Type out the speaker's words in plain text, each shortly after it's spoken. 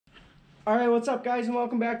Alright, what's up guys, and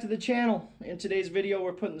welcome back to the channel. In today's video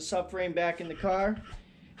we're putting the subframe back in the car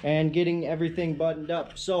and getting everything buttoned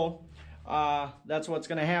up. So that's what's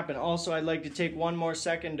going to happen. Also, I'd like to take one more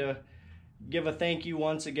second to give a thank you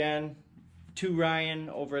once again to Ryan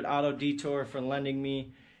over at AutoDetour for lending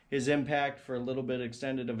me his Impact for a little bit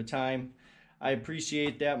extended of a time. I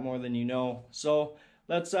appreciate that more than you know. So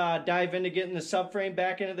let's dive into getting the subframe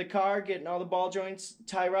back into the car, getting all the ball joints,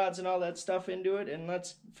 tie rods, and all that stuff into it, and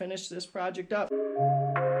let's finish this project up.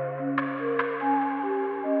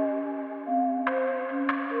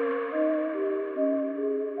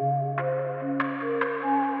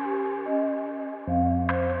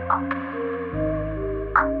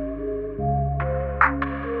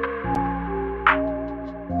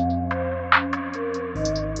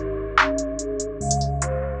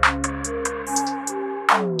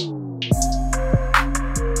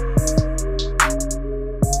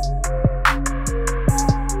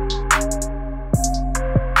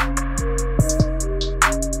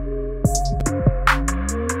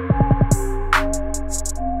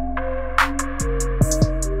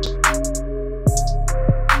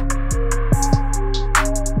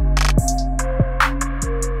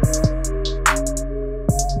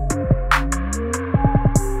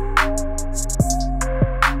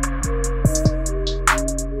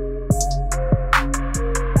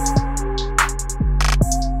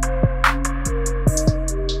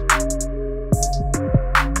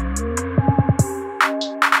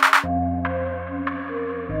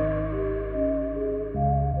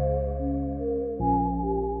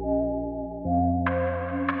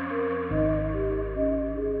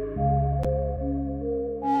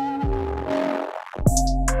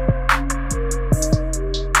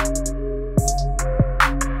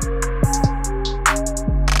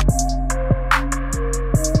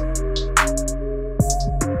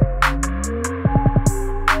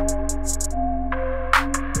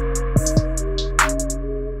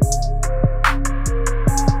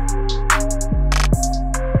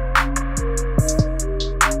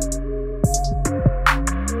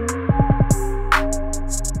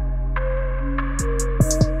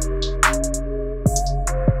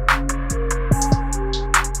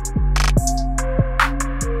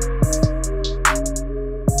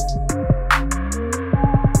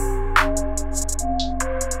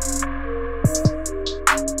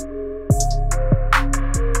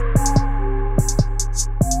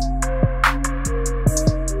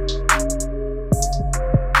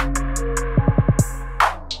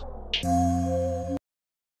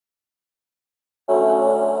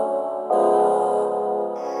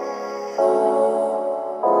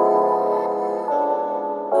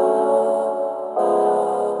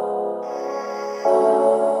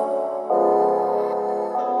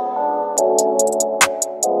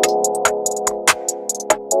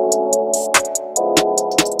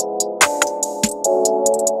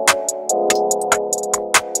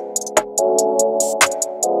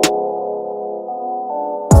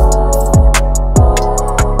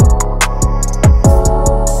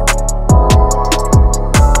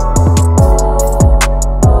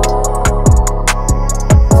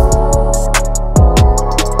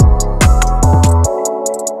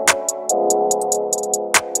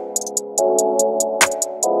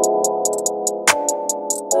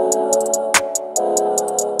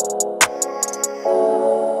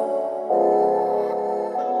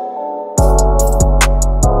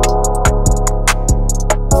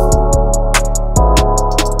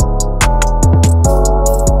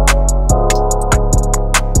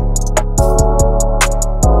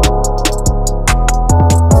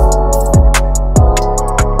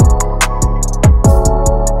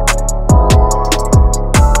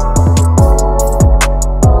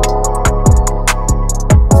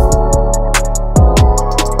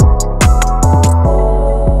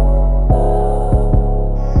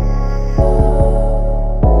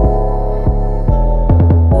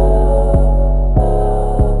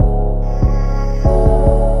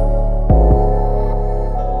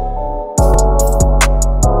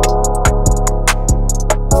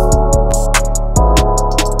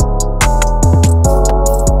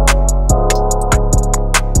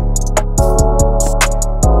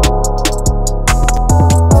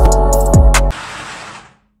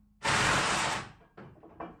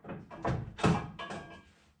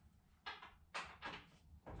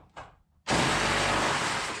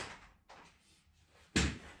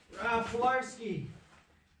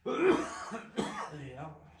 Yeah.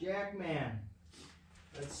 Jackman.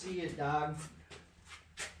 Let's see it, dog.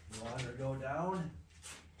 You want her to go down?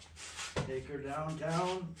 Take her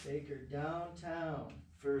downtown. Take her downtown.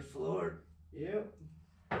 First floor. Yep.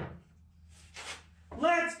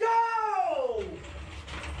 Let's go!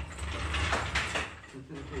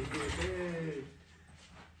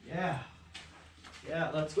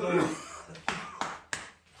 let's go.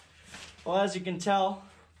 Well, as you can tell,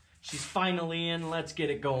 she's finally in. Let's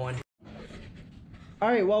get it going. All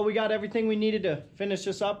right, well, we got everything we needed to finish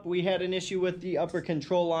this up. We had an issue with the upper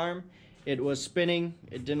control arm. It was spinning.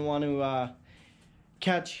 It didn't want to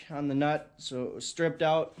catch on the nut, so it was stripped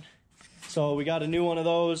out. So we got a new one of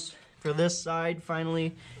those for this side,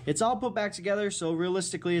 finally. It's all put back together, so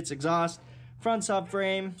realistically it's exhaust, front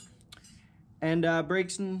subframe, and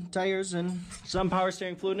brakes and tires and some power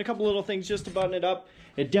steering fluid and a couple little things just to button it up.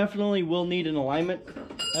 It definitely will need an alignment,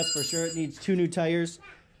 that's for sure. It needs 2 new tires,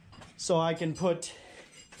 so I can put,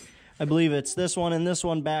 I believe it's this one and this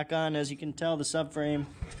one back on. As you can tell, the subframe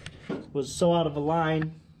was so out of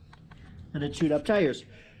line that it chewed up tires.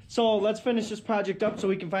 So let's finish this project up so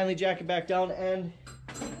we can finally jack it back down. And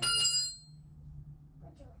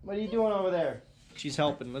what are you doing over there? She's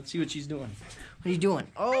helping. Let's see what she's doing. What are you doing?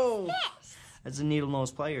 Oh, that's a needle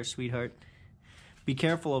nose plier, sweetheart. Be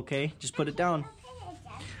careful, okay? Just put it down.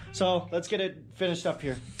 So let's get it finished up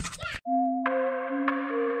here.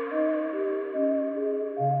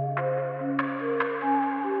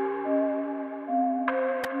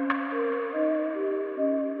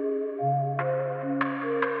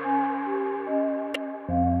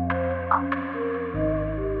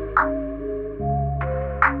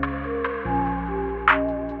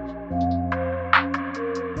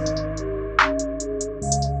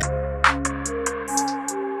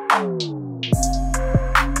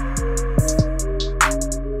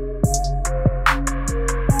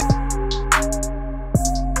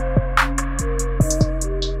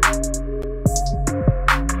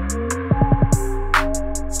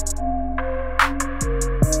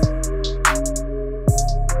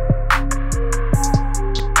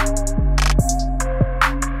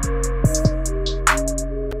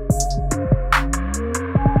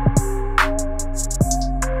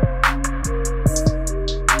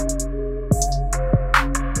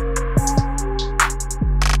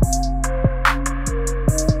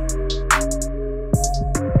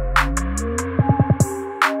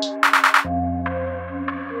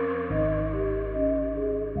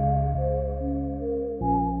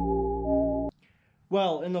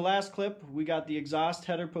 Well, in the last clip, we got the exhaust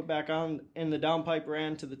header put back on, and the downpipe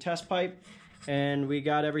ran to the test pipe, and we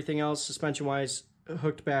got everything else suspension-wise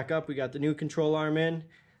hooked back up. We got the new control arm in,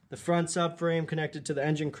 the front subframe connected to the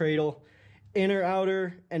engine cradle, inner,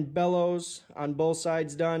 outer, and bellows on both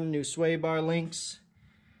sides done, new sway bar links,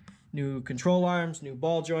 new control arms, new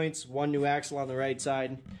ball joints, 1 new axle on the right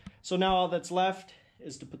side. So now all that's left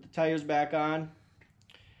is to put the tires back on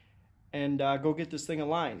and go get this thing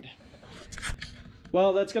aligned.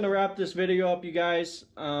 Well, that's going to wrap this video up, you guys.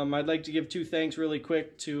 I'd like to give 2 thanks really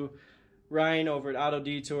quick to Ryan over at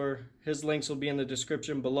AutoDetour. His links will be in the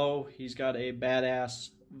description below. He's got a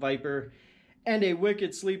badass Viper and a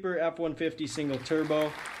wicked sleeper F-150 single turbo.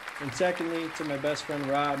 And secondly, to my best friend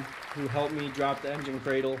Rob, who helped me drop the engine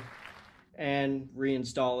cradle and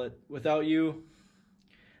reinstall it. Without you,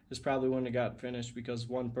 this probably wouldn't have got finished because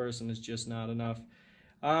 1 person is just not enough.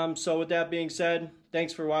 So with that being said,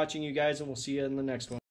 thanks for watching, you guys, and we'll see you in the next one.